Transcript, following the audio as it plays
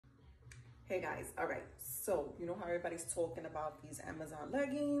Hey guys, all right, so you know how everybody's talking about these Amazon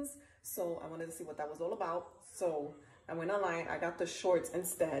leggings, so I wanted to see what that was all about. So I went online, I got the shorts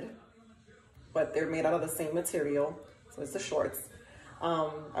instead, but they're made out of the same material, so it's the shorts.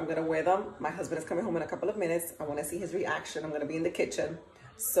 I'm gonna wear them. My husband is coming home in a couple of minutes. I want to see his reaction. I'm gonna be in the kitchen,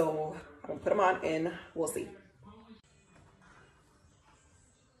 so I'm gonna put them on and we'll see.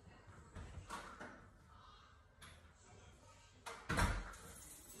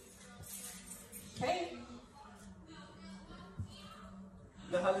 Hey.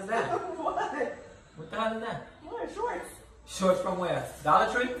 What the hell is that? What? What the hell is that? What? Shorts? Shorts from where?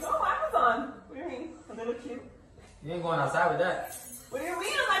 Dollar Tree? Oh, Amazon. What do you mean? They look cute. You ain't going outside with that. What do you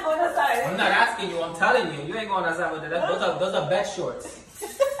mean I'm not going outside? I'm not asking you, I'm telling you. You ain't going outside with that. Those are bed shorts.